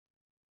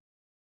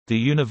The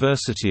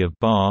University of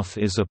Bath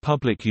is a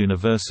public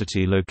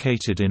university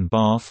located in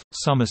Bath,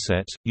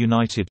 Somerset,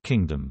 United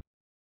Kingdom.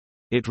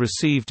 It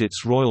received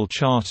its Royal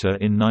Charter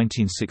in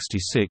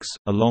 1966,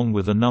 along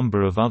with a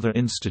number of other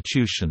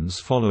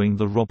institutions following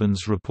the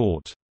Robbins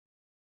Report.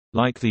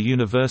 Like the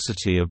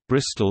University of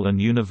Bristol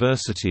and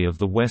University of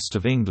the West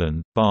of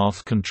England,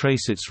 Bath can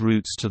trace its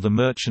roots to the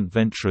Merchant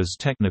Venturers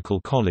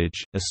Technical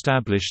College,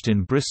 established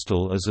in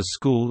Bristol as a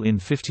school in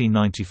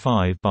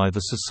 1595 by the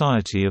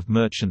Society of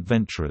Merchant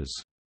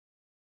Venturers.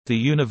 The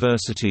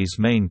university's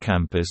main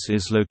campus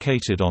is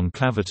located on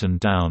Claverton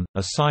Down,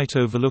 a site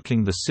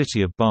overlooking the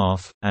city of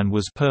Bath, and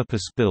was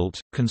purpose-built,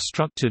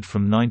 constructed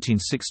from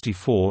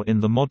 1964 in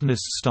the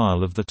modernist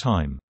style of the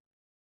time.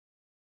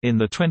 In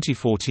the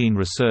 2014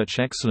 Research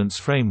Excellence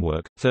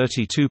Framework,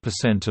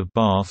 32% of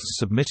Bath's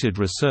submitted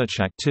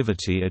research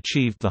activity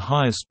achieved the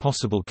highest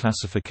possible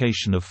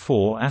classification of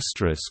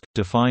 4*,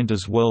 defined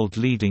as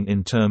world-leading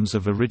in terms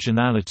of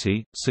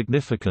originality,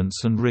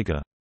 significance and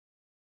rigor.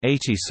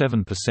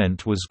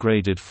 87% was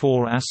graded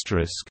 4*,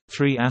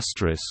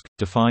 3*,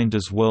 defined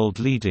as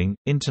world-leading,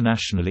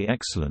 internationally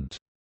excellent.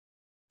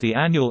 The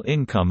annual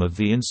income of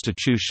the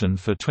institution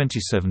for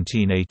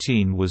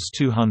 2017-18 was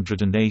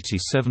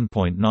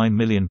 £287.9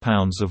 million,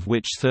 of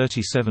which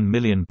 £37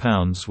 million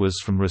was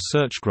from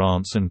research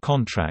grants and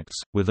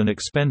contracts, with an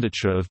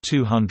expenditure of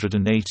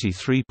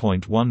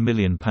 £283.1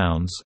 million.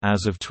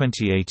 As of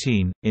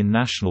 2018, in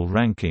national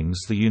rankings,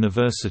 the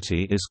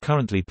university is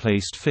currently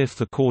placed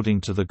 5th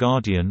according to The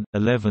Guardian,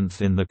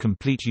 11th in the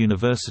Complete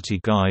University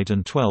Guide,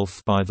 and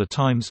 12th by The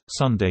Times,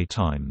 Sunday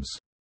Times.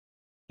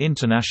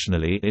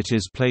 Internationally, it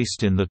is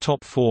placed in the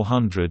top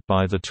 400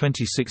 by the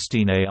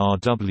 2016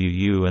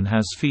 ARWU and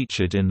has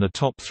featured in the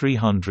top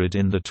 300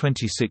 in the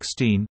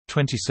 2016,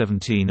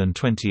 2017 and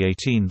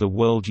 2018 The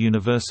World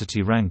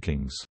University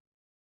Rankings.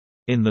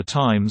 In the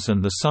Times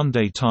and the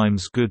Sunday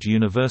Times Good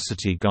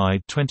University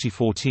Guide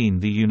 2014,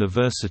 the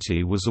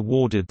university was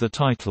awarded the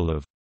title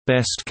of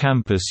Best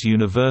Campus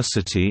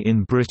University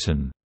in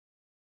Britain,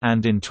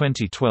 and in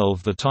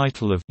 2012 the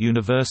title of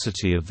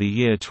University of the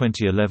Year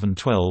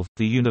 2011-12.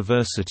 The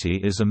university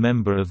is a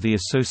member of the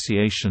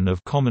Association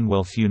of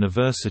Commonwealth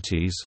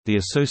Universities, the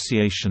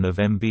Association of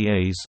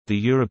MBAs, the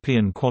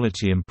European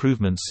Quality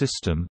Improvement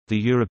System, the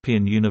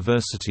European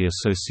University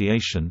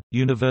Association,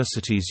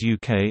 Universities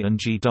UK and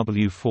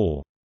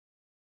GW4.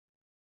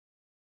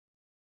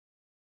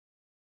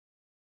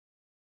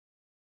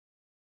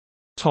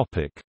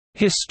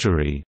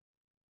 History.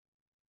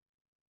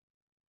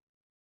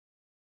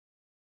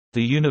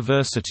 The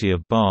University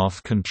of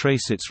Bath can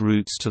trace its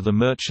roots to the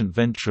Merchant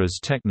Venturers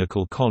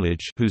Technical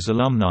College, whose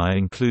alumni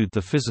include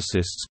the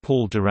physicists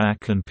Paul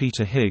Dirac and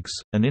Peter Higgs,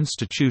 an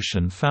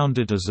institution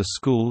founded as a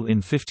school in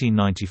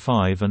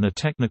 1595 and a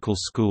technical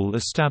school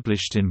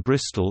established in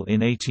Bristol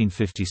in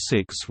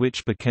 1856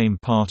 which became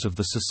part of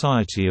the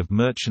Society of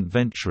Merchant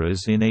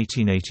Venturers in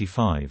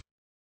 1885.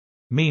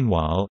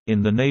 Meanwhile,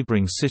 in the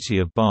neighbouring city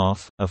of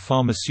Bath, a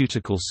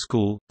pharmaceutical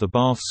school, the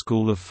Bath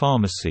School of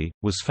Pharmacy,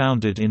 was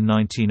founded in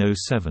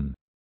 1907.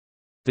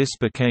 This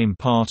became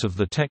part of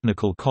the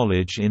Technical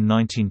College in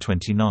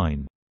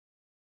 1929.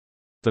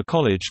 The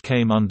college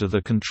came under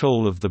the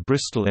control of the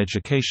Bristol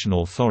Education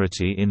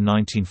Authority in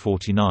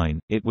 1949,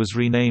 it was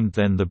renamed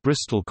then the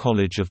Bristol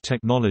College of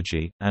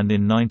Technology, and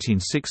in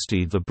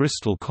 1960 the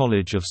Bristol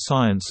College of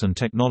Science and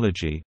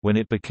Technology, when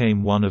it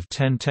became one of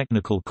 10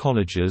 technical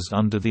colleges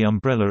under the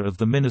umbrella of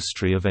the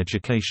Ministry of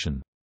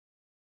Education.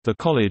 The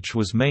college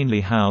was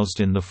mainly housed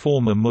in the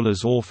former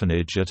Muller's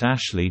Orphanage at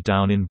Ashley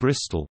Down in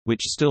Bristol,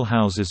 which still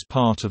houses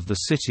part of the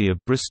City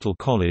of Bristol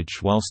College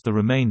whilst the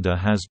remainder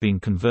has been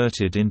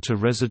converted into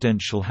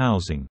residential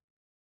housing.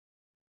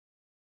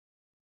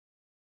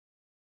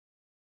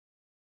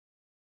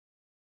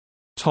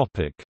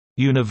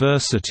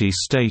 University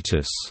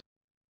status.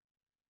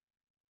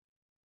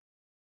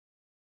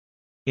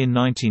 In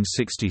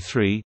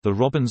 1963, the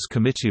Robbins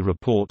Committee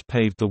report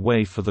paved the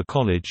way for the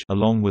college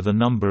along with a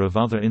number of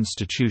other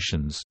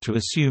institutions to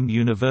assume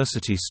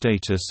university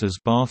status as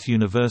Bath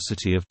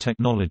University of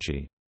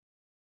Technology.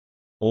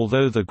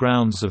 Although the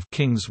grounds of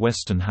King's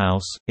Weston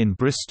House, in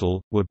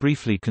Bristol, were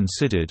briefly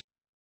considered,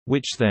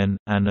 which then,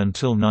 and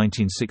until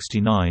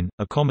 1969,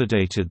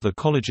 accommodated the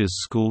college's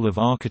School of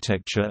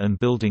Architecture and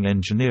Building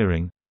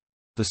Engineering,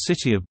 the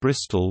city of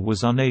Bristol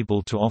was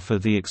unable to offer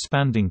the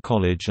expanding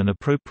college an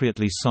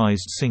appropriately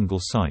sized single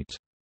site.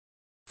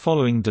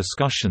 Following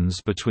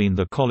discussions between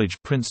the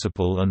college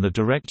principal and the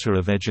Director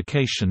of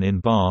Education in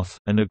Bath,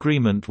 an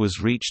agreement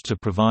was reached to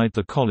provide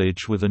the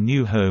college with a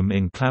new home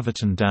in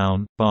Claverton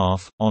Down,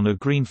 Bath, on a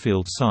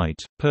greenfield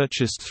site,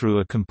 purchased through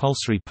a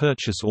compulsory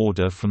purchase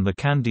order from the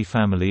Candy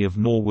family of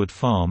Norwood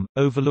Farm,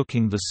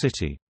 overlooking the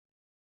city.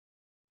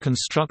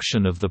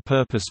 Construction of the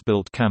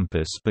purpose-built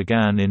campus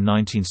began in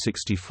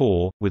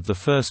 1964, with the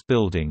first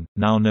building,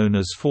 now known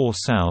as 4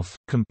 South,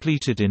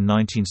 completed in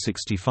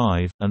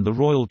 1965, and the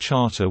Royal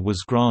Charter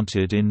was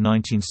granted in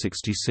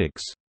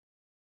 1966.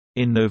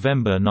 In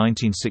November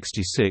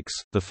 1966,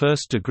 the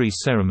first degree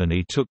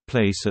ceremony took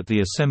place at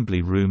the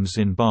Assembly Rooms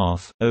in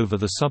Bath. Over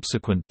the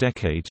subsequent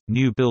decade,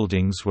 new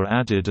buildings were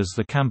added as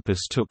the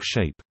campus took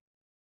shape.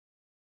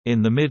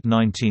 In the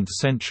mid-19th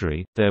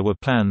century, there were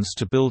plans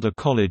to build a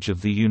college of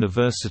the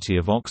University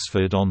of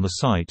Oxford on the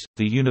site.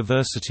 The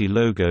university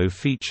logo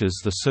features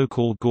the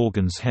so-called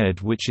Gorgon's head,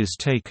 which is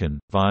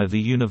taken, via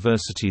the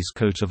university's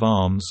coat of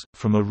arms,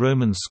 from a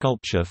Roman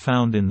sculpture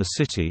found in the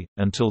city.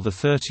 Until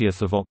 30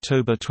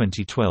 October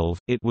 2012,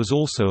 it was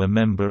also a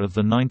member of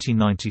the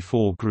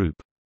 1994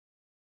 group.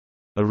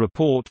 A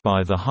report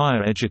by the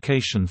Higher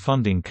Education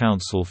Funding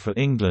Council for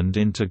England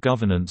into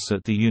governance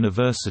at the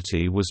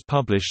university was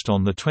published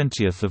on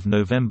 20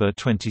 November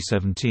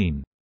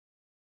 2017.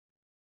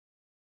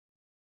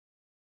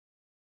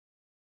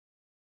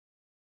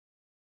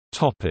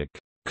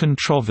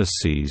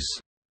 Controversies.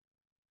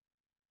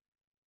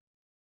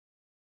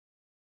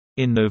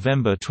 In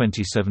November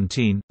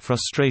 2017,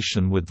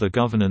 frustration with the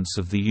governance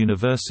of the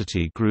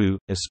university grew,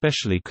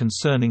 especially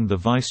concerning the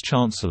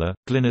Vice-Chancellor,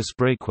 Glynis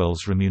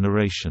Breakwell's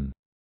remuneration.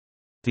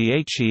 The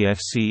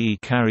HEFCE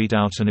carried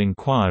out an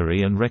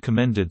inquiry and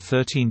recommended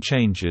 13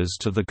 changes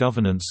to the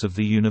governance of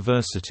the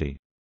university.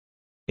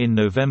 In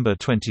November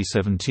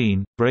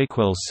 2017,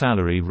 Breakwell's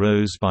salary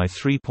rose by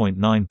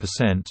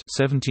 3.9%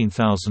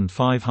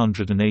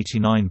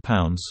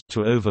 £17,589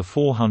 to over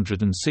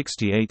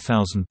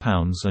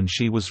 £468,000, and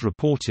she was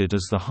reported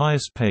as the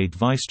highest-paid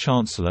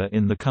vice-chancellor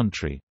in the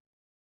country.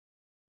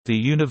 The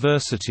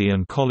University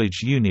and College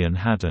Union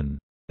had an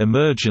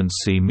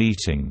emergency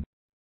meeting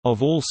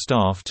of all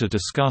staff to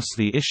discuss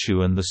the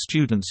issue, and the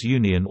Students'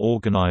 Union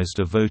organized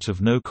a vote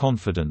of no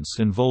confidence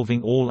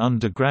involving all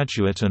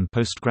undergraduate and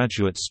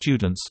postgraduate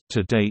students.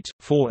 To date,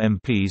 4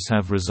 MPs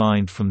have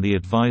resigned from the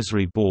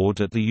advisory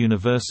board at the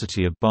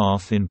University of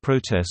Bath in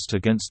protest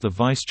against the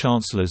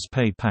Vice-Chancellor's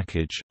pay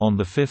package.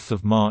 On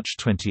 5 March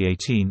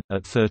 2018,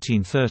 at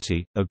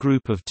 13:30, a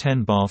group of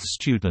 10 Bath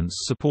students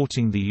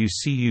supporting the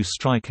UCU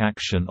strike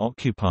action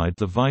occupied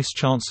the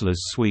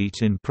Vice-Chancellor's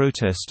suite in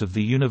protest of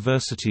the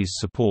university's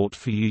support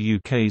for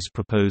UK's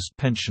proposed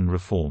pension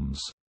reforms.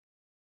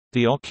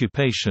 The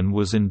occupation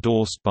was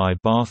endorsed by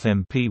Bath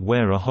MP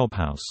Wera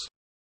Hobhouse.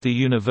 The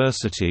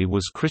university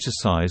was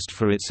criticised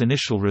for its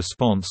initial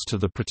response to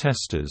the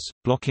protesters,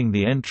 blocking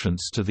the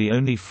entrance to the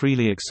only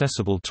freely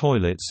accessible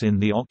toilets in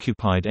the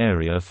occupied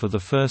area for the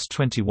first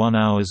 21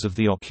 hours of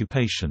the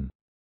occupation.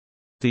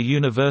 The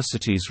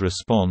university's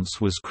response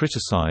was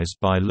criticized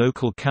by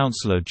local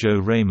councillor Joe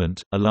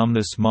Raymond,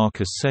 alumnus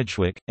Marcus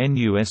Sedgwick,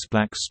 NUS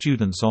Black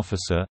Students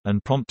Officer,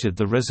 and prompted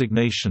the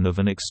resignation of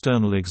an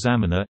external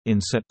examiner. In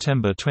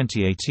September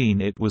 2018,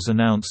 it was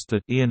announced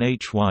that Ian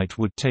H. White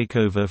would take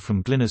over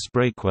from Glynis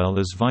Breakwell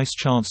as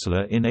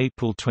Vice-Chancellor in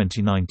April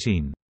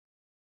 2019.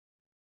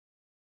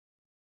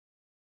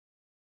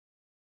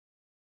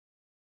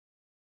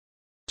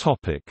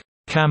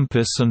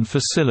 Campus and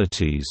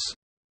facilities.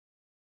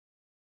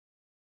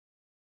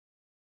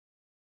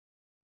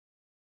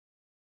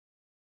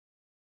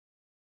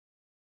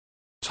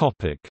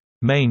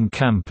 Main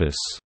campus.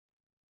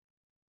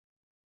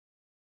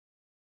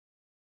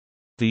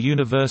 The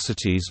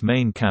university's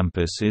main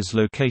campus is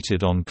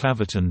located on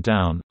Claverton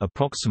Down,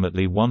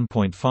 approximately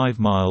 1.5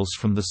 miles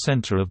from the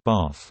centre of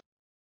Bath.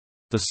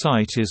 The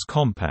site is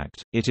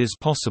compact, it is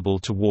possible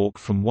to walk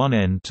from one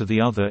end to the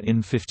other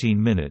in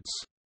 15 minutes.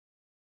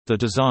 The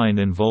design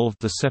involved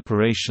the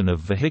separation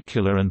of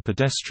vehicular and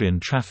pedestrian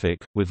traffic,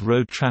 with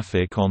road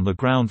traffic on the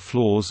ground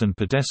floors and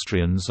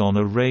pedestrians on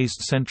a raised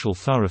central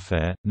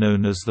thoroughfare,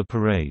 known as the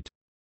Parade.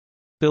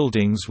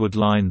 Buildings would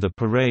line the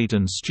Parade,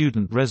 and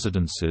student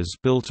residences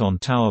built on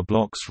tower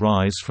blocks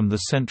rise from the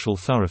central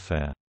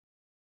thoroughfare.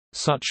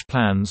 Such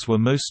plans were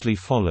mostly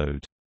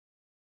followed.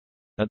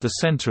 At the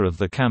center of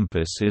the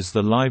campus is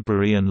the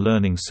Library and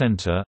Learning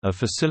Center, a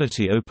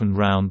facility open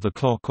round the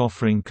clock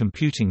offering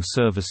computing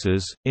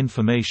services,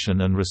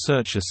 information and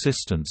research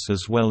assistance,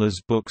 as well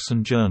as books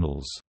and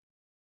journals.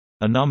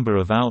 A number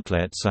of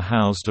outlets are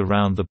housed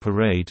around the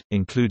Parade,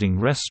 including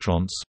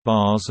restaurants,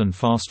 bars and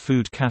fast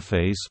food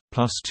cafes,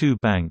 plus 2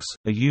 banks,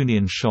 a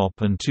union shop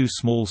and 2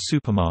 small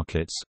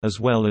supermarkets, as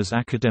well as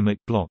academic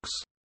blocks.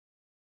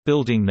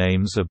 Building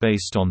names are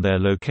based on their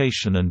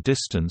location and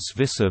distance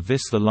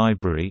vis-a-vis the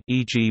library,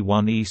 e.g.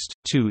 1 East,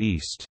 2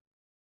 East.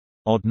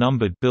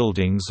 Odd-numbered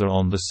buildings are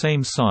on the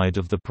same side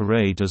of the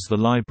Parade as the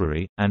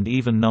library, and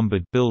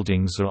even-numbered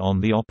buildings are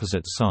on the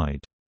opposite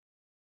side.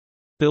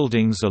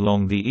 Buildings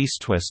along the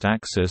east-west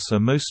axis are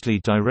mostly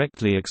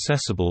directly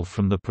accessible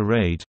from the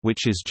Parade,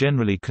 which is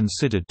generally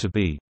considered to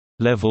be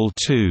Level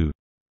 2.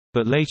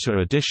 But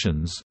later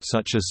additions,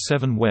 such as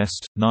 7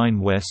 West,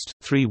 9 West,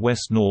 3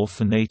 West North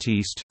and 8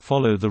 East,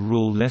 follow the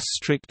rule less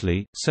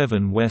strictly.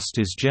 7 West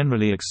is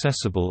generally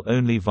accessible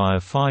only via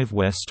 5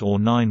 West or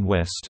 9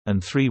 West,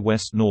 and 3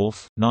 West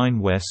North, 9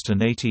 West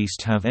and 8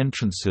 East have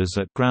entrances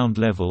at ground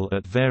level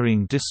at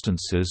varying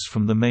distances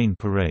from the main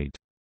Parade.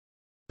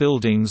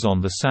 Buildings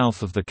on the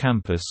south of the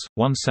campus,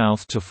 1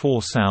 South to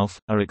 4 South,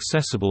 are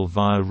accessible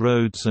via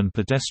roads and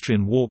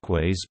pedestrian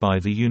walkways by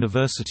the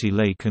University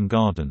Lake and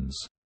Gardens.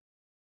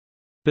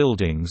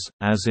 Buildings,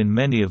 as in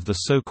many of the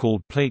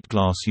so-called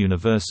plate-glass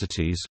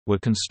universities, were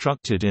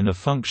constructed in a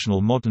functional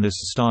modernist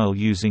style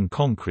using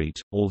concrete,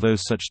 although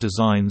such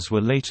designs were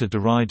later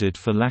derided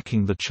for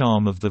lacking the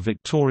charm of the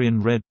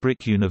Victorian red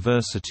brick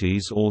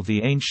universities or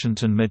the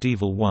ancient and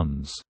medieval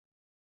ones.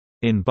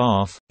 In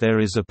Bath, there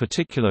is a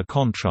particular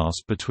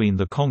contrast between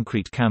the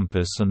concrete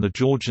campus and the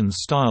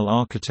Georgian-style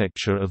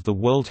architecture of the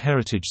World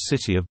Heritage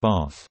City of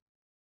Bath.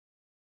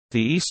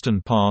 The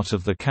eastern part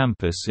of the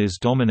campus is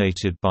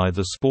dominated by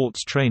the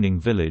Sports Training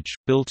Village,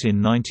 built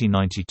in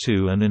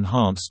 1992 and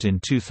enhanced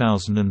in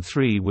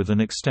 2003 with an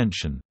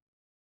extension.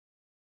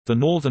 The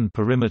northern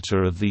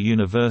perimeter of the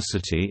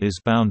university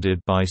is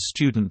bounded by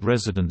student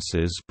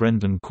residences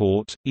Brendan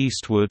Court,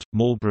 Eastwood,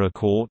 Marlborough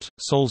Court,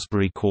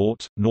 Salisbury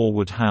Court,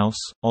 Norwood House,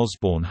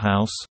 Osborne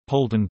House,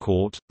 Polden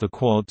Court, The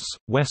Quads,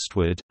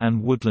 Westwood,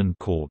 and Woodland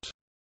Court.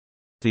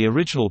 The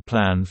original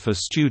plan for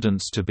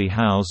students to be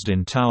housed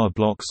in tower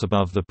blocks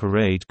above the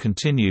parade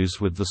continues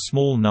with the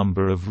small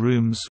number of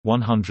rooms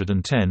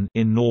 110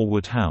 in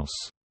Norwood House.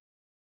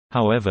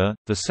 However,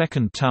 the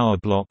second tower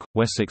block,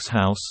 Wessex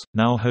House,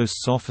 now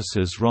hosts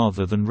offices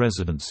rather than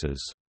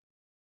residences.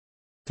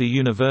 The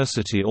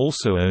university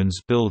also owns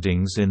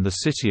buildings in the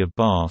city of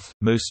Bath,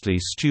 mostly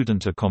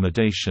student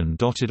accommodation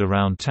dotted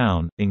around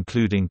town,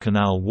 including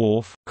Canal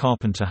Wharf,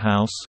 Carpenter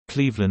House,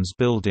 Cleveland's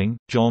Building,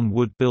 John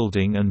Wood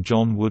Building and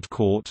John Wood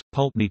Court,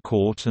 Pulteney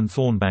Court and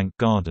Thornbank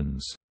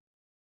Gardens.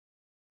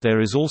 There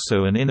is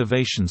also an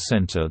innovation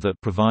center that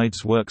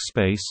provides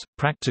workspace,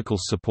 practical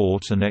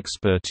support and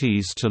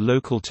expertise to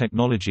local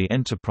technology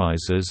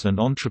enterprises and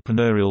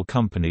entrepreneurial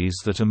companies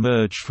that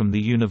emerge from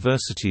the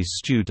university's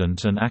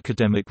student and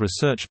academic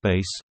research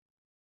base.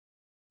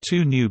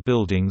 2 new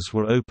buildings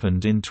were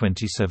opened in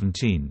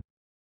 2017.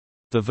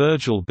 The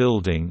Virgil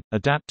Building,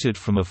 adapted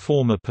from a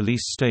former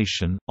police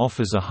station,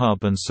 offers a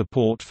hub and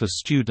support for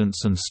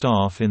students and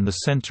staff in the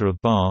centre of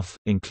Bath,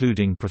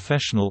 including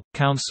professional,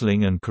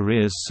 counselling and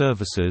careers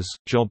services,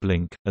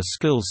 JobLink, a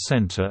skills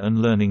centre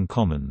and learning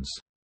commons.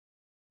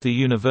 The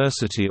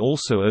university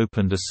also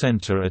opened a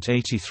centre at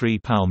 83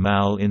 Pall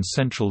Mall in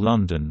central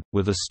London,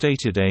 with a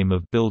stated aim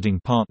of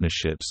building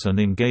partnerships and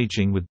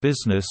engaging with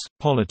business,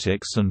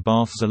 politics and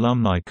Bath's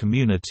alumni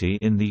community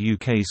in the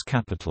UK's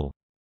capital.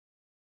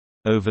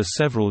 Over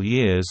several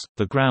years,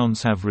 the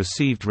grounds have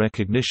received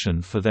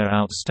recognition for their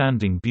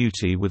outstanding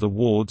beauty with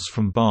awards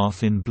from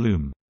Bath in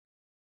Bloom.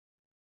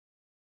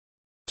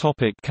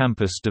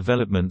 Campus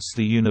developments.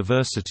 The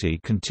university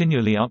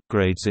continually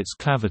upgrades its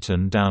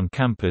Claverton Down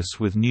campus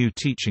with new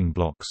teaching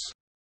blocks.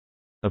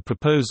 A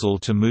proposal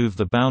to move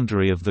the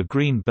boundary of the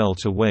Green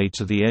Belt away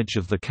to the edge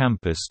of the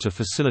campus to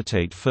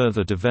facilitate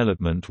further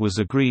development was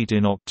agreed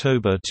in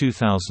October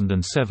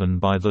 2007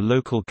 by the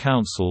local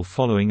council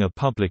following a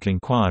public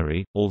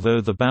inquiry,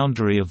 although the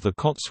boundary of the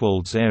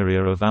Cotswolds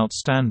area of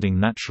outstanding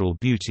natural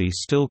beauty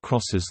still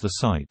crosses the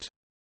site.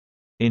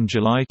 In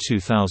July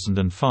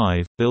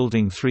 2005,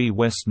 Building 3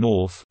 West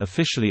North,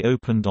 officially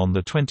opened on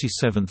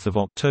 27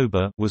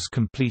 October, was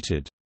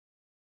completed.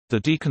 The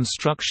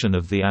deconstruction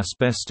of the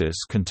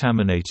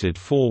asbestos-contaminated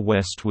 4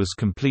 West was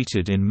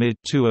completed in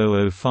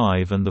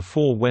mid-2005 and the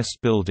 4 West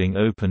building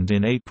opened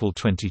in April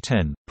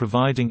 2010,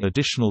 providing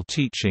additional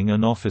teaching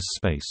and office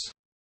space.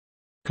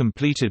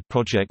 Completed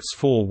projects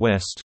 4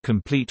 West,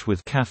 complete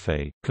with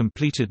Café,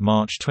 completed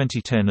March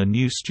 2010 a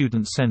new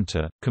student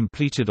center,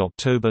 completed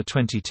October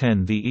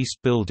 2010 the East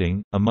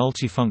Building, a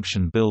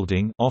multifunction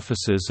building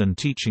offices and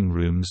teaching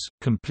rooms,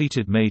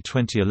 completed May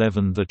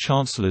 2011 the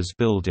Chancellor's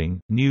Building,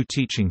 new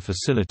teaching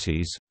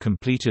facilities,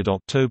 completed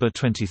October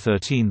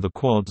 2013 the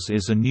Quads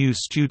is a new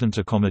student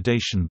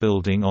accommodation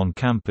building on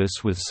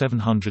campus with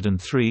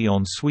 703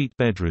 en-suite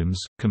bedrooms,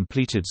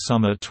 completed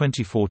summer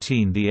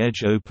 2014 the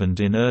Edge opened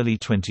in early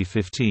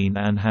 2015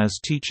 and has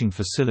teaching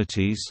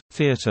facilities,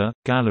 theatre,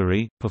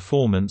 gallery,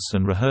 performance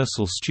and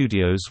rehearsal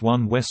studios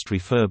 1 West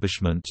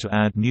refurbishment to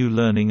add new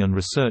learning and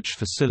research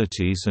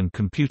facilities and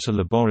computer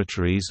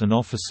laboratories and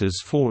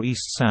offices 4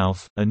 East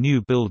South, a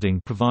new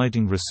building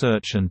providing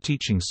research and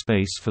teaching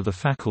space for the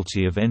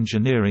Faculty of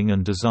Engineering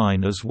and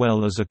Design as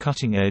well as a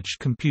cutting-edge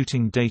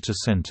computing data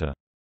center.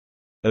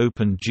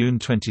 Opened June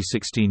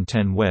 2016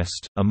 10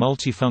 West, a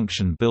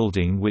multifunction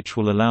building which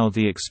will allow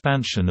the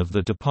expansion of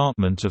the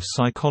Department of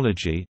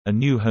Psychology, a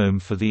new home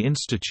for the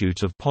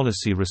Institute of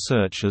Policy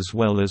Research as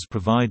well as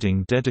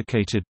providing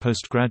dedicated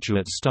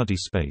postgraduate study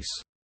space.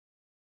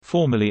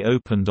 Formally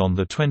opened on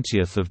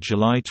 20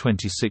 July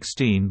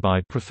 2016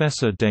 by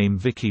Professor Dame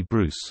Vicky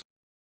Bruce.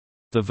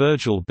 The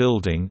Virgil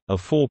Building, a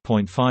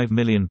 £4.5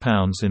 million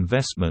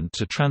investment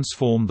to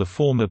transform the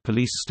former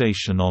police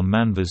station on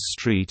Manvers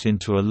Street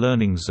into a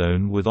learning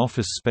zone with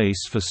office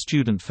space for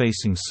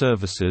student-facing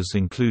services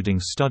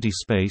including study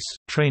space,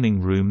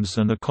 training rooms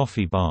and a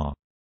coffee bar.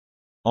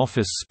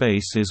 Office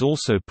space is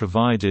also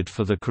provided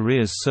for the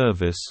Careers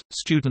Service,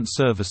 Student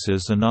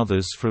Services and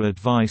others for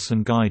advice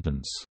and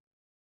guidance.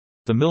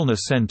 The Milner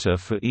Centre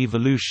for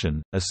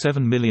Evolution, a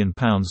 £7 million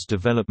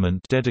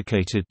development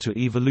dedicated to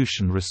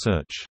evolution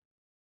research.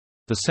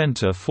 The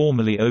centre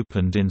formally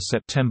opened in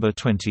September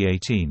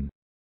 2018.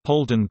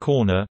 Holden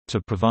Corner,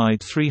 to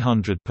provide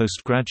 300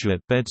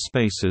 postgraduate bed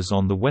spaces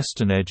on the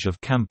western edge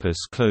of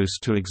campus close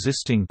to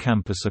existing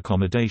campus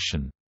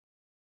accommodation.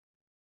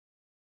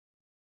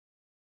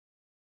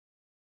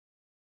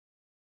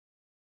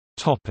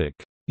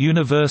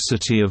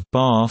 University of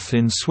Bath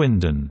in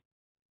Swindon.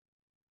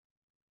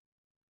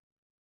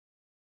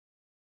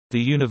 The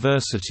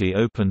university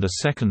opened a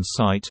second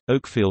site,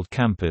 Oakfield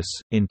Campus,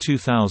 in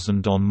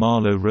 2000 on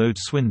Marlow Road,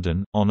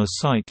 Swindon, on a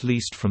site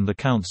leased from the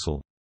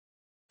council.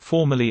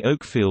 Formerly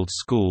Oakfield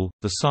School,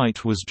 the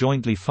site was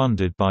jointly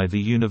funded by the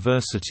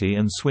university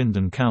and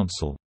Swindon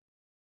Council.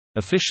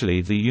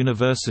 Officially the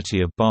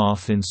University of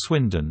Bath in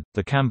Swindon,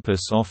 the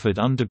campus offered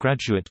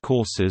undergraduate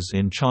courses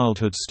in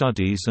childhood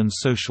studies and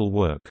social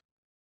work.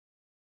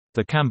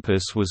 The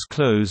campus was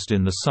closed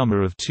in the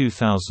summer of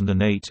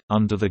 2008.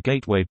 Under the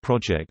Gateway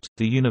project,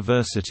 the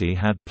university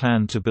had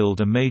planned to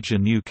build a major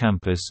new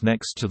campus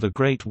next to the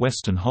Great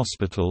Western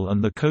Hospital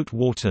and the Coate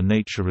Water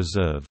Nature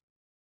Reserve.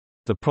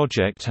 The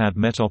project had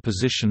met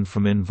opposition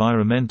from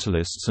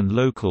environmentalists and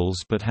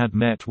locals but had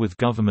met with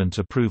government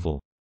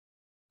approval.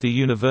 The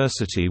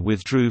university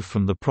withdrew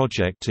from the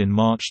project in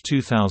March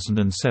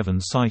 2007,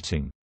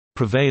 citing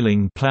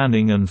prevailing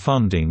planning and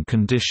funding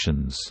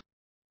conditions.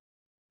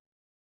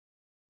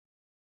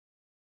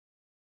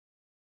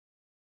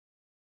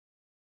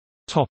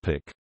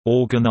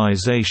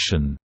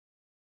 Organization.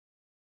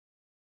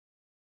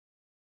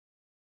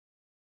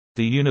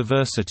 The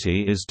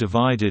university is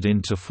divided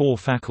into 4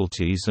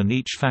 faculties and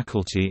each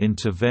faculty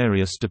into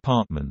various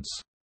departments.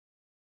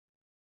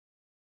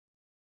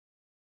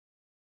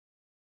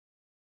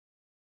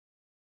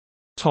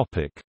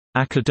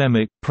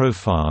 Academic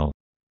profile.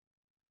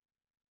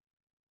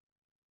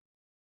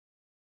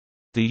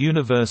 The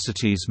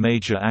university's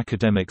major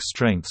academic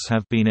strengths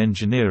have been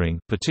engineering,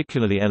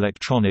 particularly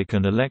electronic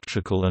and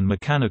electrical and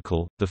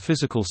mechanical, the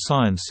physical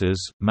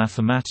sciences,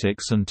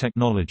 mathematics and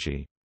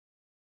technology.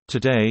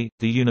 Today,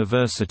 the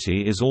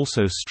university is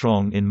also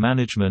strong in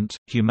management,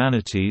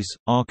 humanities,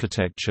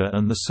 architecture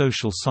and the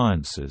social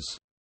sciences.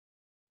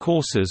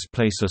 Courses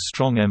place a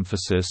strong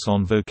emphasis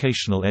on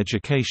vocational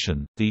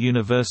education. The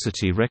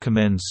university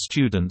recommends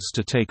students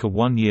to take a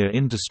 1-year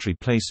industry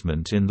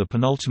placement in the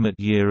penultimate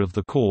year of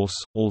the course,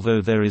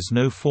 although there is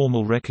no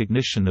formal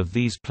recognition of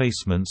these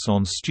placements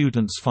on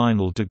students'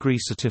 final degree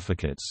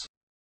certificates.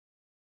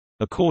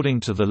 According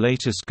to the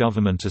latest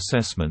government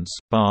assessments,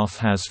 Bath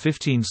has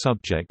 15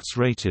 subjects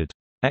rated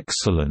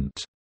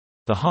excellent,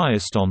 the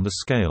highest on the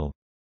scale.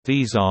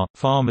 These are,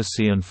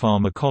 Pharmacy and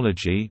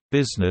Pharmacology,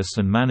 Business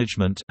and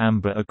Management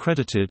AMBA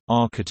accredited,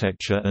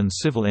 Architecture and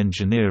Civil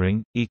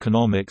Engineering,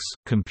 Economics,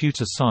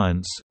 Computer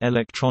Science,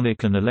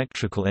 Electronic and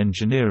Electrical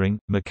Engineering,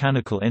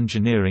 Mechanical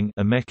Engineering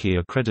AMECI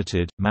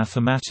accredited,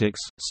 Mathematics,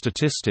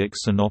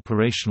 Statistics and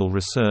Operational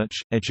Research,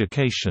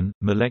 Education,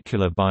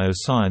 Molecular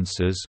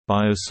Biosciences,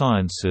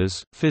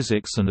 Biosciences,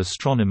 Physics and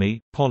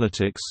Astronomy,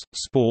 Politics,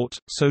 Sport,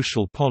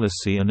 Social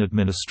Policy and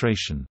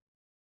Administration.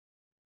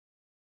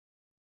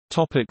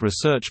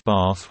 Research.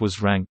 Bath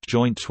was ranked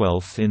joint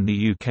 12th in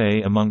the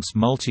UK amongst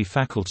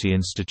multi-faculty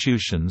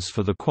institutions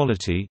for the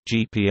quality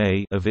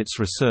 (GPA) of its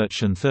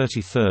research and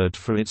 33rd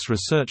for its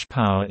research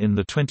power in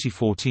the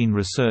 2014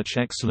 Research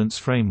Excellence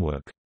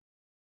Framework.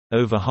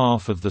 Over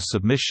half of the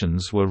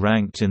submissions were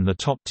ranked in the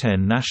top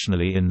 10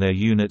 nationally in their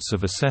units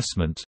of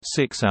assessment,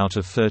 6 out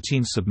of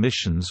 13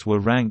 submissions were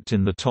ranked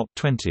in the top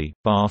 20.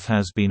 Bath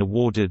has been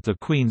awarded the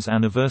Queen's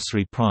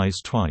Anniversary Prize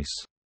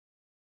twice.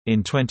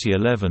 In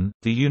 2011,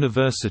 the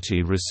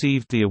university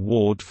received the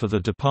award for the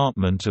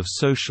Department of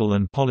Social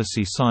and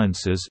Policy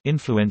Sciences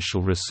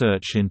influential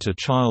research into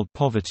child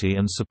poverty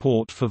and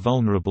support for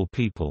vulnerable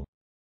people.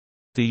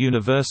 The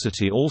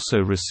university also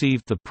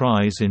received the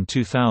prize in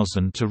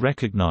 2000 to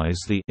recognize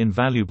the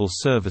invaluable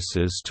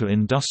services to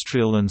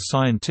industrial and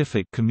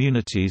scientific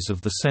communities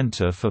of the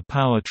Center for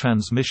Power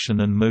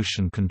Transmission and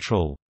Motion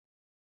Control.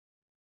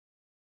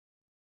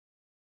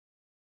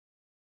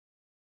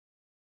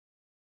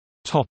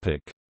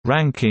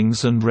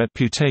 Rankings and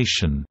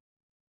reputation.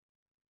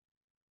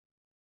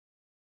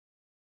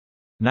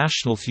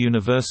 National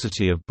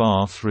University of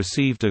Bath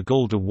received a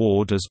Gold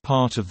Award as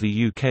part of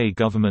the UK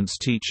Government's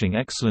Teaching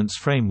Excellence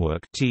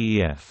Framework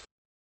 (TEF).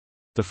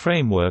 The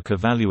framework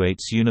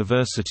evaluates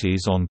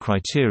universities on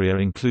criteria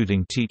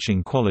including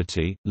teaching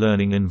quality,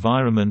 learning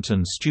environment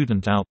and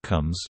student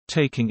outcomes,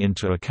 taking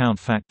into account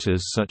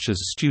factors such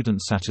as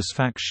student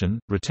satisfaction,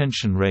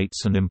 retention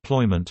rates and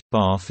employment.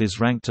 Bath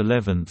is ranked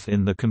 11th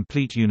in the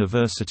Complete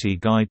University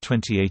Guide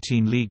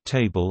 2018 League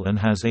Table and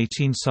has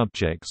 18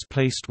 subjects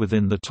placed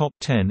within the top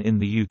 10 in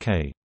the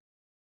UK.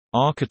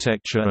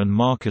 Architecture and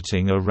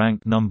marketing are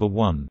ranked number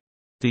 1.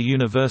 The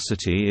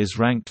university is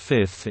ranked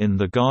 5th in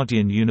the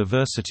Guardian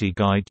University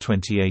Guide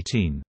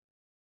 2018.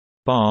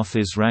 Bath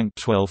is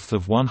ranked 12th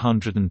of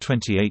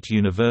 128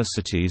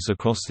 universities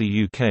across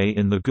the UK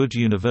in the Good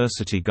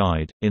University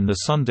Guide. In the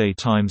Sunday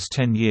Times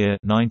 10-year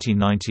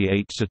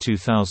 (1998 to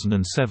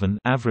 2007)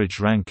 average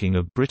ranking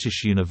of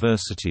British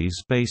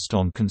universities based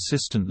on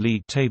consistent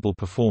league table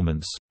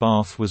performance,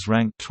 Bath was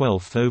ranked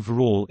 12th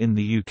overall in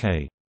the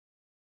UK.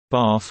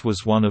 Bath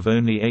was one of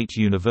only 8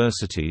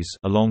 universities,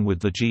 along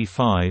with the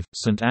G5,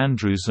 St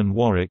Andrews and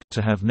Warwick,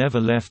 to have never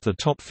left the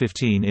top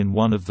 15 in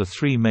one of the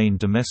 3 main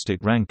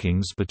domestic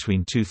rankings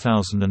between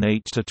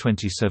 2008 to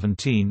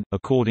 2017,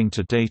 according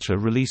to data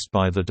released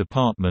by the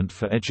Department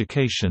for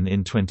Education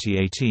in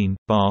 2018.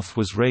 Bath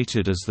was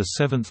rated as the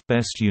 7th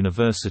best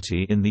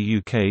university in the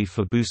UK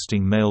for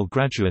boosting male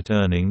graduate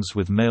earnings,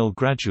 with male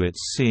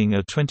graduates seeing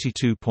a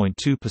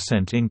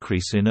 22.2%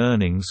 increase in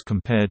earnings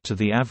compared to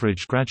the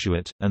average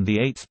graduate, and the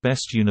 8th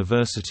best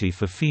university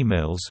for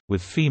females,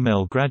 with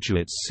female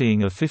graduates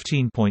seeing a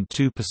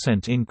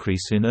 15.2%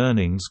 increase in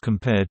earnings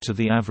compared to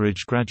the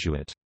average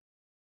graduate.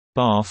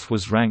 Bath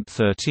was ranked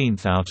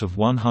 13th out of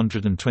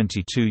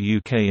 122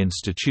 UK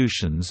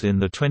institutions in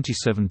the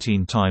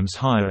 2017 Times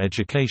Higher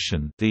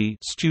Education the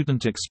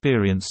Student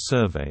Experience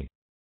Survey.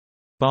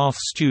 Bath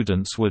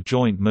students were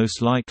joint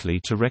most likely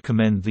to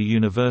recommend the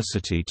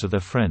university to their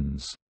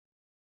friends.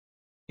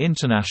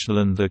 International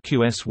and the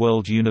QS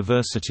World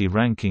University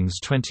Rankings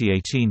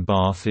 2018.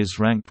 Bath is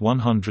ranked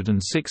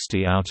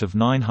 160 out of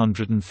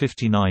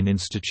 959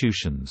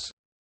 institutions.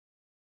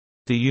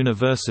 The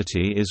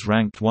university is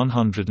ranked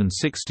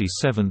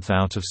 167th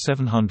out of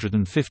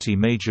 750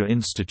 major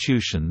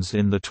institutions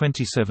in the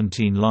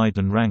 2017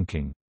 Leiden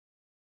ranking.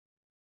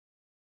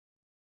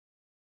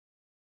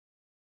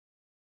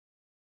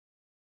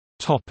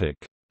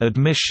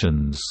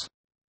 Admissions.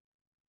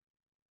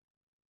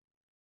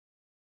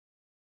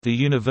 The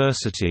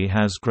university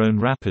has grown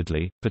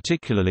rapidly,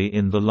 particularly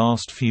in the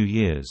last few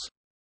years.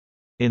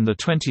 In the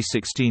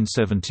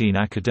 2016–17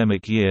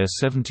 academic year,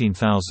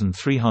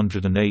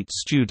 17,308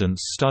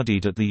 students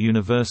studied at the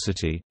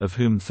university, of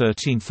whom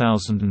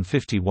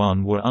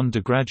 13,051 were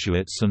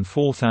undergraduates and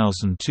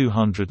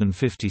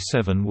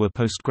 4,257 were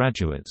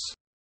postgraduates.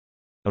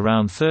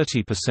 Around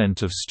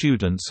 30% of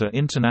students are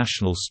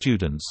international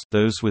students,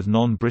 those with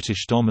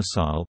non-British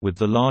domicile, with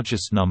the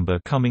largest number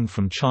coming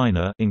from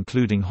China,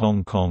 including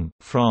Hong Kong,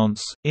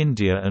 France,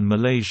 India and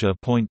Malaysia.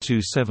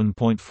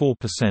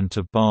 27.4%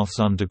 of Bath's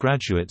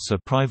undergraduates are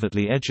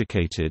privately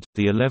educated,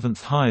 the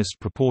 11th highest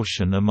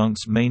proportion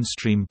amongst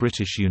mainstream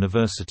British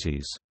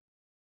universities.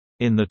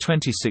 In the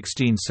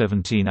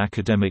 2016–17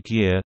 academic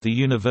year, the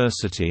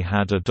university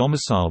had a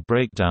domicile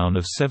breakdown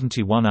of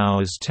 71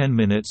 hours 10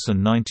 minutes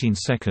and 19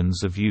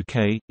 seconds of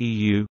UK,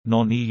 EU,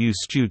 non-EU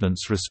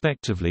students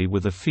respectively,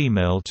 with a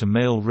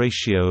female-to-male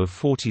ratio of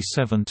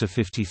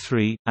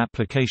 47:53.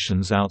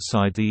 Applications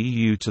outside the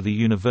EU to the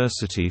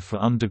university for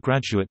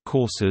undergraduate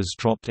courses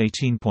dropped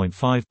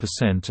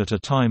 18.5% at a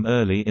time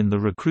early in the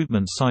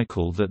recruitment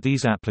cycle. That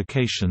these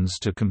applications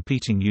to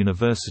competing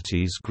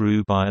universities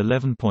grew by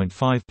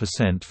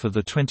 11.5% for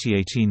the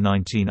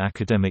 2018–19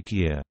 academic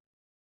year.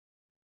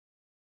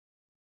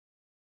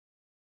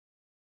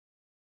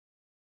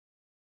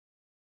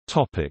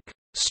 Topic: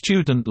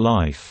 Student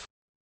life.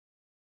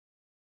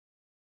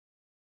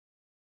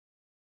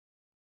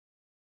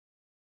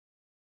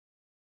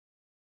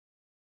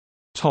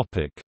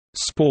 Topic: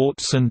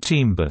 Sports and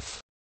TeamBath.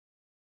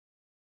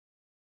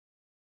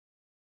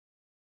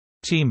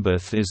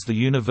 TeamBath is the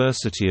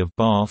University of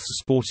Bath's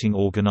sporting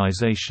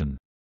organisation.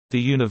 The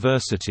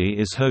university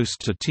is host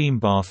to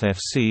TeamBath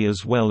FC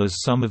as well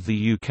as some of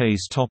the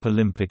UK's top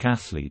Olympic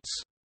athletes.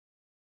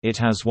 It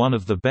has one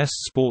of the best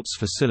sports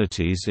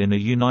facilities in a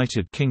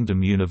United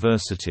Kingdom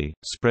university,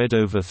 spread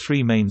over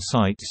 3 main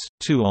sites,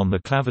 2 on the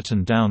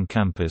Claverton Down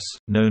campus,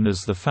 known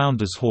as the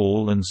Founders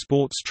Hall and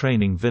Sports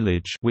Training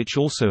Village, which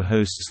also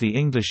hosts the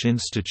English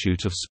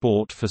Institute of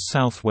Sport for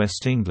South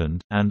West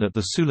England, and at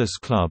the Sulis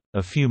Club,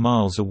 a few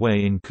miles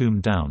away in Coombe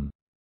Down.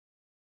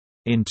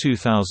 In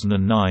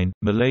 2009,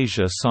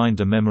 Malaysia signed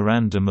a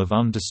Memorandum of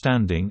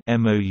Understanding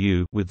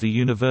 (MOU) with the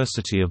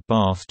University of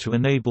Bath to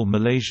enable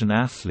Malaysian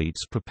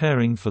athletes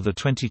preparing for the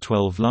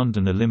 2012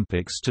 London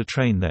Olympics to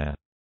train there.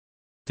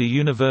 The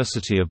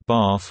University of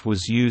Bath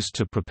was used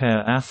to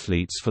prepare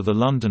athletes for the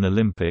London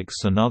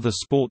Olympics and other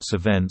sports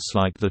events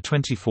like the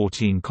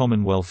 2014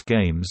 Commonwealth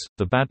Games,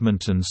 the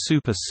Badminton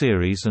Super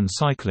Series and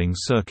cycling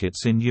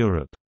circuits in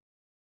Europe.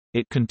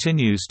 It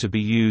continues to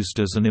be used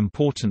as an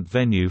important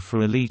venue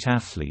for elite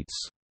athletes.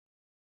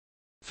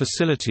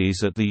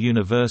 Facilities at the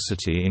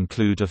university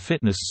include a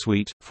fitness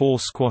suite, 4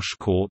 squash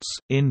courts,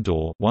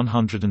 indoor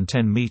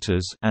 110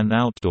 meters and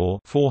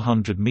outdoor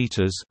 400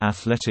 meters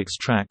athletics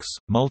tracks,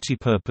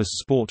 multi-purpose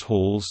sport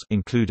halls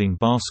including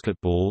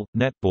basketball,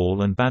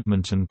 netball and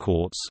badminton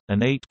courts,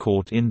 an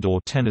 8-court indoor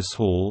tennis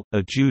hall,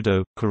 a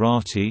judo,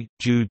 karate,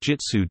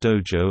 jiu-jitsu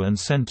dojo and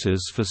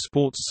centers for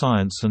sports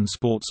science and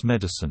sports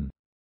medicine.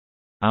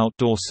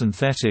 Outdoor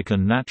synthetic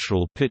and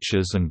natural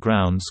pitches and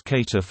grounds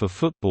cater for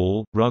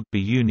football, rugby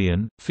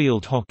union,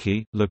 field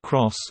hockey,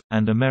 lacrosse,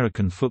 and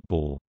American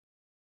football.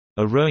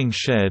 A rowing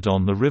shed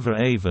on the River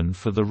Avon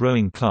for the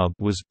rowing club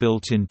was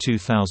built in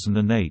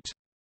 2008.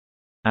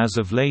 As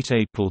of late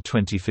April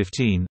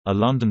 2015, a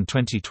London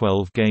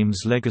 2012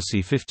 Games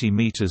Legacy 50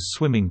 metres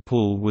swimming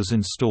pool was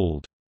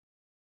installed.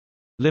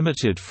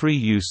 Limited free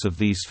use of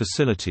these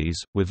facilities,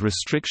 with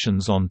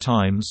restrictions on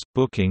times,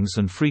 bookings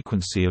and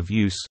frequency of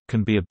use,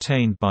 can be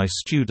obtained by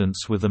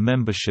students with a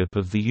membership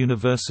of the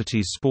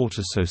university's sport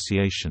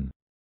association.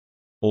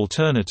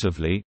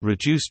 Alternatively,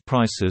 reduced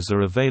prices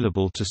are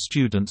available to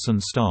students and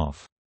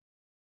staff.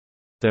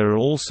 There are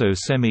also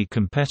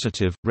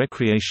semi-competitive,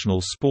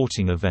 recreational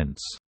sporting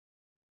events.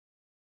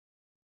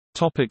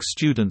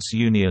 Students'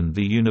 Union.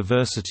 The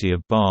University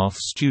of Bath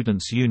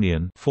Students'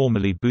 Union,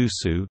 formerly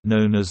BUSU,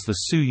 known as the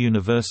SU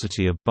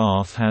University of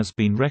Bath, has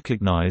been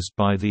recognised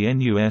by the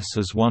NUS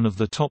as one of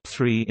the top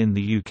 3 in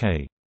the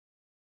UK.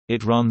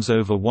 It runs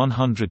over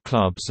 100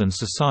 clubs and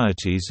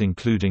societies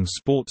including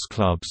sports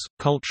clubs,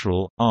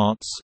 cultural,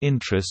 arts,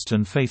 interest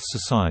and faith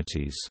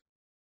societies.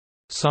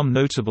 Some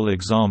notable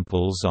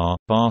examples are,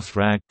 Bath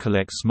Rag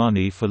collects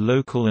money for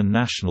local and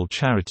national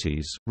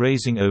charities,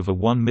 raising over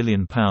 £1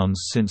 million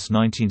since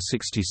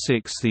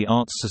 1966. The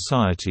arts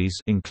societies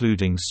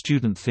including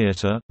student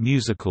theatre,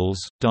 musicals,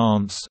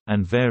 dance,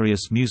 and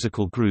various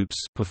musical groups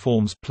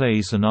performs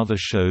plays and other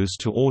shows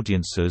to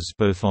audiences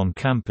both on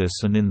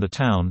campus and in the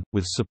town,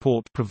 with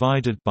support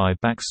provided by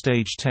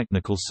backstage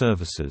technical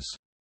services.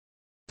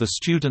 The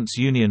Students'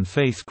 Union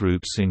faith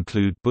groups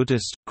include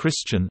Buddhist,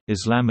 Christian,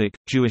 Islamic,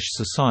 Jewish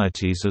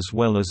societies as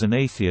well as an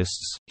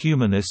atheists,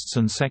 humanists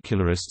and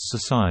secularists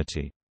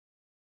society.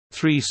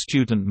 3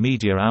 student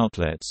media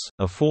outlets,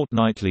 a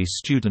fortnightly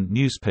student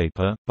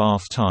newspaper,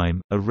 Bath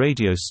Time, a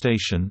radio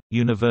station,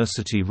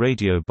 University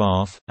Radio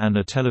Bath, and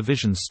a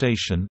television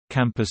station,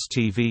 Campus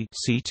TV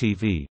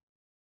 (CTV).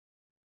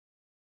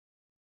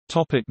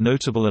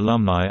 Notable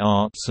alumni.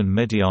 Arts and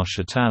Media.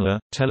 Shatala,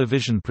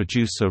 television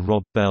producer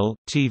Rob Bell,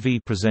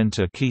 TV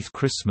presenter Keith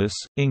Christmas,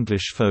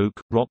 English folk,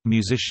 rock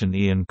musician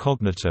Ian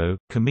Cognito,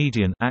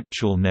 comedian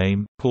actual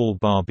name, Paul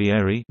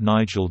Barbieri,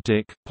 Nigel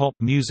Dick, pop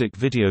music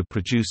video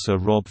producer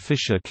Rob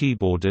Fisher,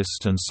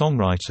 keyboardist and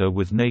songwriter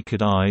with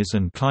Naked Eyes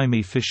and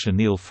Climby Fisher,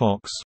 Neil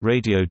Fox,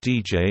 radio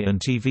DJ and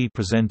TV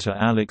presenter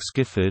Alex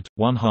Gifford,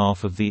 one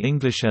half of the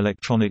English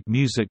electronic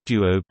music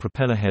duo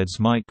Propellerheads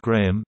Mike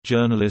Graham,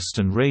 journalist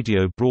and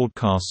radio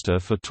broadcaster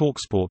for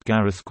TalkSport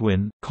Gareth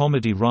Gwynn,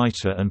 comedy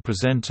writer and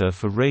presenter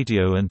for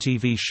radio and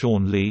TV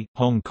Sean Lee,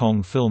 Hong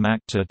Kong film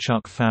actor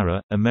Chuck Farrer,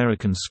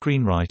 American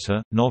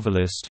screenwriter,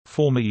 novelist,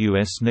 former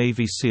U.S.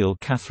 Navy SEAL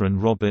Catherine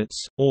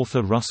Roberts,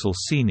 author Russell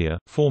Sr.,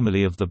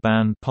 formerly of the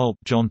band Pulp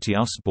John T.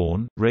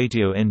 Usborne,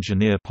 radio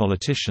engineer.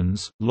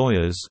 Politicians,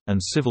 lawyers, and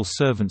civil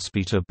servants.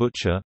 Peter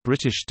Butcher,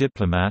 British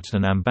diplomat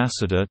and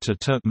ambassador to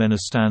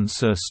Turkmenistan.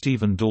 Sir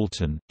Stephen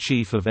Dalton,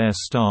 Chief of Air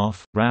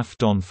Staff, RAF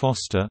Don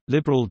Foster,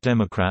 Liberal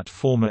Democrat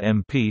former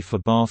MP for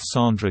Bath.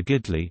 Sandra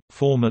Gidley,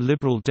 former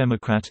Liberal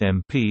Democrat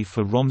MP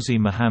for Romzi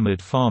Mohammed.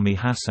 Fahmi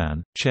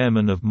Hassan,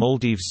 Chairman of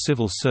Maldives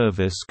Civil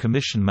Service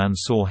Commission.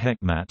 Mansour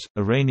Hekmat,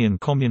 Iranian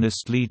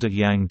Communist leader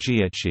Yang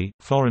Jiechi,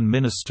 Foreign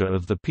Minister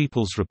of the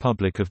People's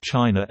Republic of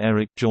China.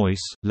 Eric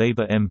Joyce,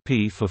 Labour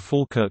MP for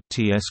Falkirk.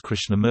 T.S.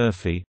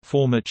 Krishnamurthy,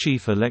 former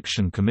Chief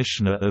Election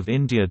Commissioner of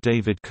India.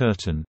 David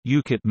Curtin,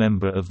 UKIP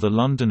member of the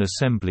London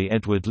Assembly.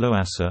 Edward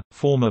Loasa,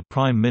 former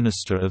Prime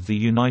Minister of the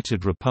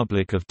United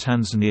Republic of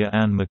Tanzania.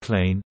 Anne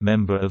McLean,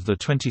 member of the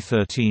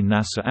 2013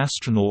 NASA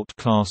astronaut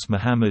class.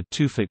 Mohammed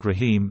Tufik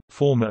Rahim,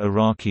 former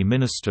Iraqi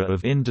Minister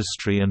of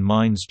Industry and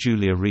Mines.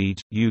 Julia Reid,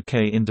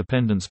 UK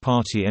Independence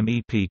Party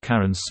MEP.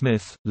 Karen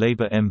Smith,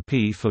 Labour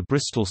MP for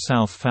Bristol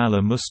South.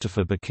 Fowler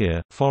Mustafa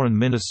Bakir, Foreign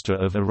Minister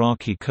of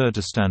Iraqi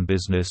Kurdistan.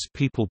 Business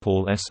people.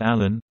 Paul S.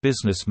 Allen,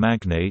 business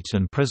magnate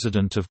and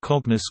President of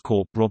Cognis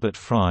Corp. Robert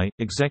Fry,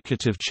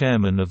 Executive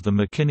Chairman of the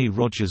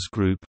McKinney-Rogers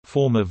Group,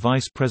 former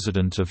Vice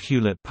President of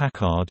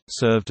Hewlett-Packard,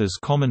 served as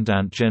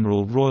Commandant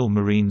General Royal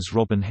Marines.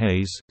 Robin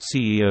Hayes,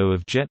 CEO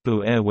of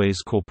JetBlue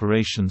Airways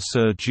Corporation.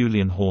 Sir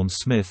Julian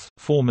Horne-Smith,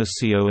 former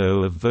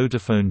COO of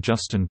Vodafone.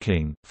 Justin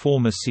King,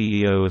 former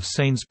CEO of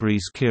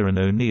Sainsbury's. Kieran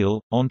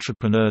O'Neill,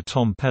 entrepreneur.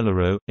 Tom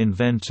Pellereau,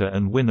 inventor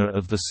and winner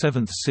of the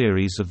 7th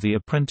series of The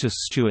Apprentice.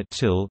 Stuart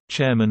Till,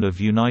 Chairman of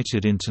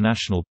United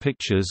International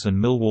Pictures and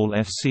Millwall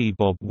FC.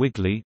 Bob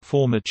Wigley,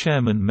 former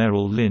Chairman.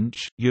 Merrill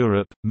Lynch,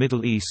 Europe,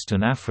 Middle East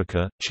and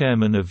Africa,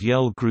 Chairman of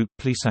Yale Group.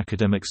 Police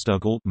Academics.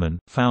 Doug Altman,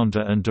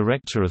 founder and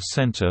Director of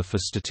Centre for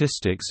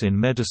Statistics in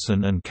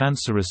Medicine and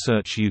Cancer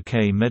Research.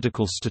 UK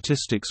Medical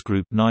Statistics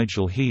Group.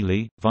 Nigel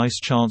Healy,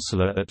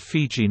 Vice-Chancellor at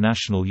Fiji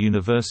National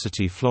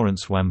University.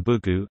 Florence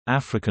Wambugu,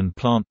 African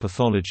plant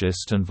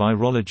pathologist and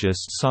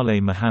virologist.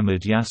 Saleh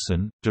Mohammed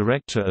Yassin,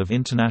 Director of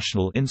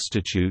International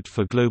Institute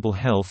for Global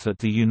Health at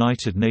the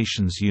United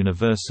Nations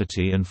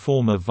University and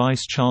former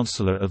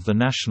Vice-Chancellor of the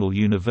National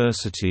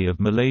University of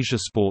Malaysia.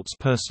 Sports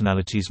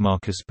personalities.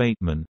 Marcus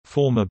Bateman,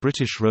 former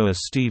British rower.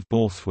 Steve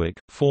Borthwick,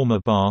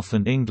 former Bath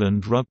and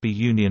England Rugby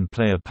Union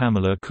player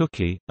Pamela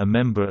Cookey, a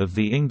member of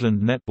the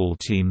England netball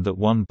team that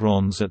won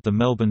bronze at the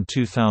Melbourne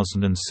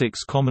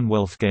 2006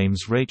 Commonwealth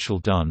Games Rachel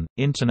Dunn,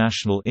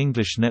 international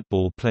English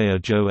netball player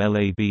Joe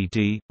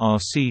Labd,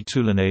 RC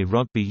Toulonnais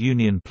Rugby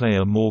Union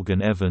player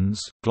Morgan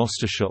Evans,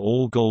 Gloucestershire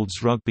All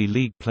Golds Rugby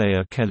League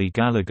player Kelly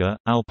Gallagher,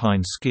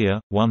 alpine skier,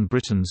 won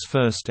Britain's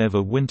first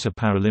ever Winter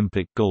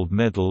Paralympic gold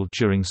medal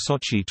during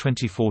Sochi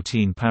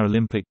 2014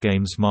 Paralympic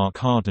Games Mark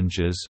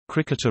Hardingers,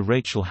 cricketer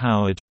Rachel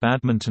Howard,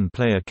 badminton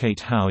player Kate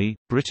Howie,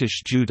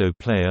 British judo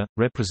player,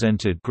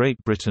 represented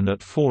Great Britain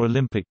at 4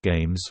 Olympic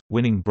Games,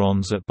 winning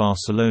bronze at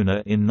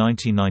Barcelona in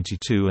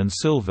 1992 and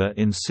silver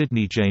in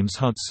Sydney. James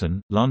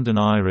Hudson, London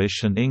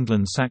Irish and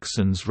England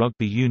Saxons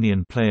Rugby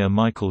Union player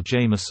Michael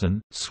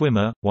Jameson,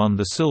 swimmer, won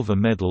the silver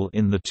medal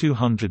in the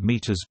 200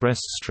 metres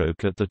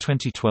breaststroke at the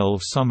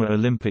 2012 Summer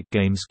Olympic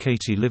Games.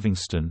 Katie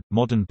Livingston,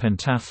 modern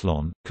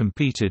pentathlon,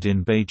 competed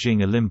in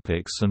Beijing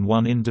Olympics and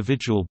won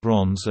individual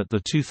bronze at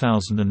the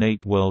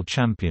 2008 World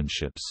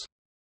Championships.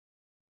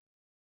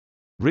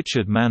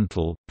 Richard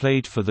Mantle,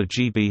 played for the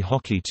GB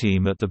hockey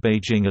team at the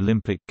Beijing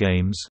Olympic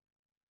Games.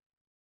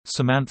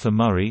 Samantha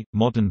Murray,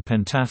 modern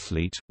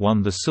pentathlete,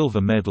 won the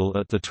silver medal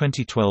at the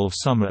 2012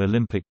 Summer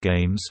Olympic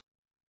Games.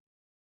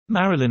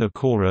 Marilyn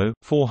Okoro,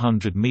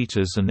 400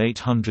 meters and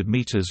 800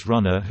 meters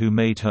runner who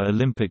made her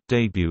Olympic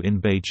debut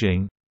in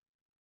Beijing.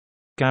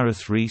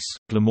 Gareth Rees,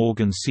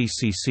 Glamorgan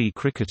CCC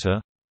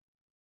cricketer.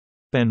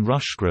 Ben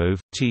Rushgrove,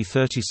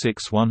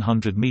 T36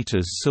 100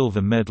 meters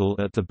silver medal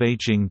at the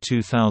Beijing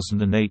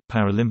 2008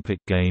 Paralympic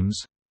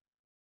Games.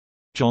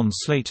 John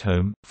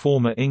Slateholme,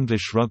 former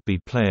English rugby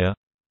player.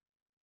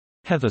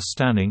 Heather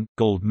Stanning,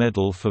 gold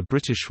medal for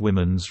British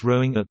women's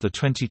rowing at the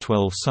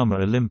 2012 Summer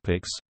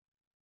Olympics.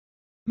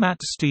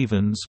 Matt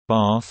Stevens,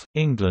 Bath,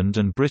 England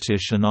and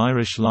British and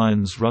Irish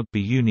Lions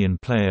rugby union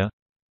player.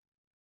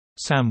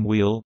 Sam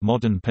Wheel,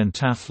 modern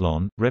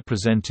pentathlon,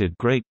 represented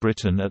Great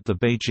Britain at the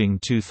Beijing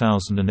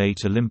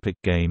 2008 Olympic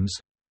Games.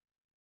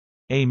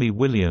 Amy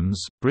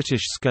Williams,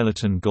 British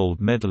skeleton gold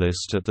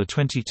medalist at the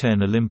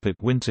 2010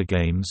 Olympic Winter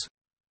Games.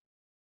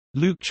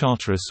 Luke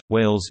Charteris,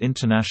 Wales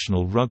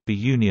international rugby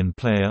union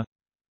player.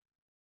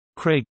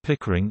 Craig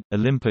Pickering,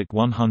 Olympic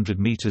 100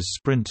 metres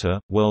sprinter,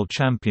 World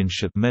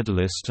Championship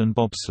medalist and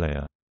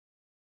bobslayer.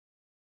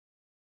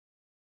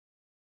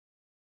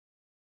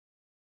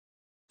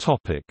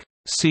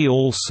 See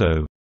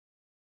also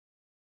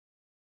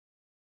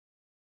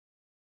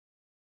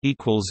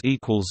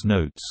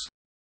Notes